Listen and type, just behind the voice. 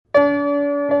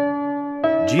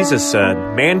Jesus said,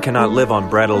 "Man cannot live on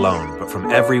bread alone, but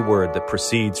from every word that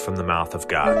proceeds from the mouth of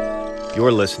God."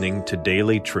 You're listening to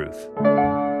Daily Truth.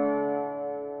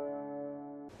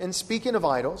 In speaking of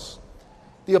idols,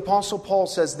 the Apostle Paul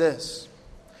says this: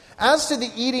 "As to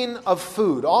the eating of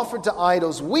food offered to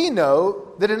idols, we know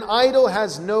that an idol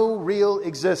has no real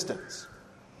existence."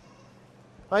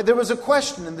 Right? There was a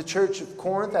question in the church of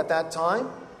Corinth at that time: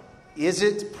 is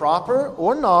it proper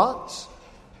or not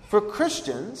for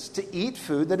Christians to eat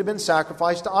food that had been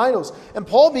sacrificed to idols? And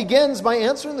Paul begins by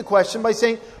answering the question by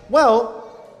saying, well,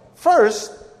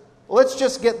 first, let's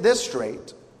just get this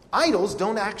straight. Idols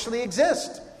don't actually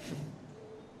exist.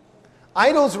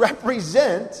 Idols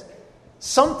represent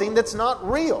something that's not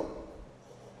real.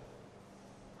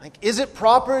 Like, is it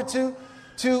proper to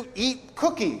eat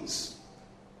cookies?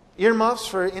 Earmuffs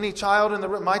for any child in the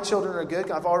room. My children are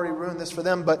good. I've already ruined this for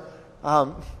them, but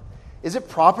is it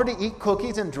proper to eat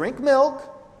cookies and drink milk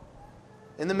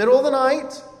in the middle of the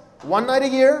night, one night a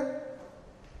year?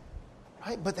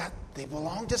 Right? But that they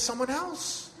belong to someone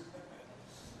else.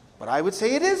 But I would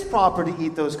say it is proper to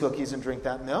eat those cookies and drink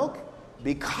that milk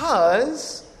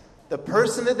because the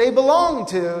person that they belong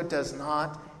to does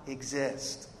not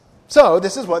exist. So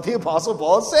this is what the Apostle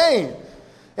Paul is saying,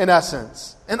 in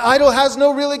essence. An idol has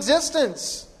no real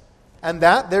existence, and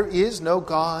that there is no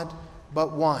God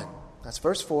but one. That's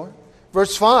verse 4.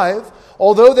 Verse 5,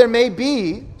 although there may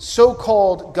be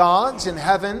so-called gods in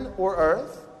heaven or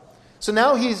earth. So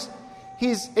now he's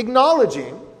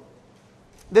acknowledging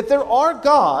that there are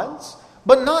gods,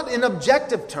 but not in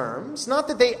objective terms, not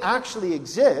that they actually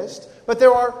exist, but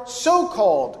there are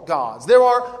so-called gods. There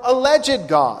are alleged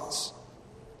gods.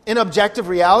 In objective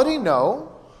reality, no,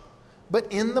 but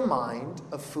in the mind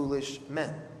of foolish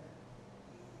men.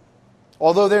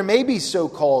 Although there may be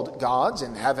so-called gods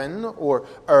in heaven or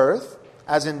earth,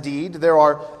 as indeed there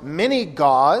are many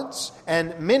gods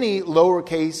and many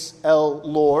lowercase l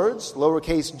lords,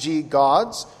 lowercase g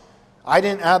gods. I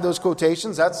didn't add those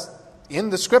quotations, that's in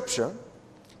the Scripture.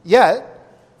 Yet,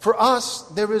 for us,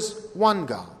 there is one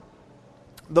God,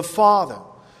 the Father,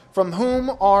 from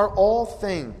whom are all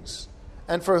things,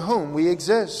 and for whom we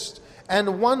exist,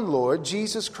 and one Lord,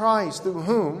 Jesus Christ, through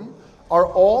whom are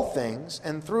all things,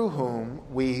 and through whom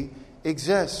we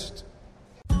exist.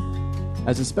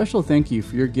 As a special thank you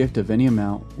for your gift of any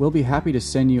amount, we'll be happy to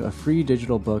send you a free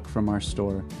digital book from our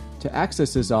store. To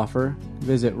access this offer,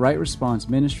 visit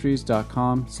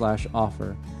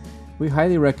rightresponseministries.com/offer. We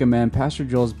highly recommend Pastor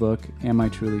Joel's book, Am I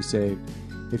Truly Saved?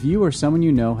 If you or someone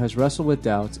you know has wrestled with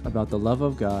doubts about the love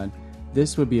of God,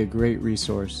 this would be a great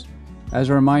resource. As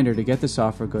a reminder, to get this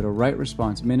offer, go to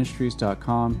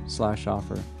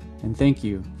rightresponseministries.com/offer. And thank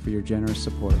you for your generous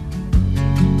support.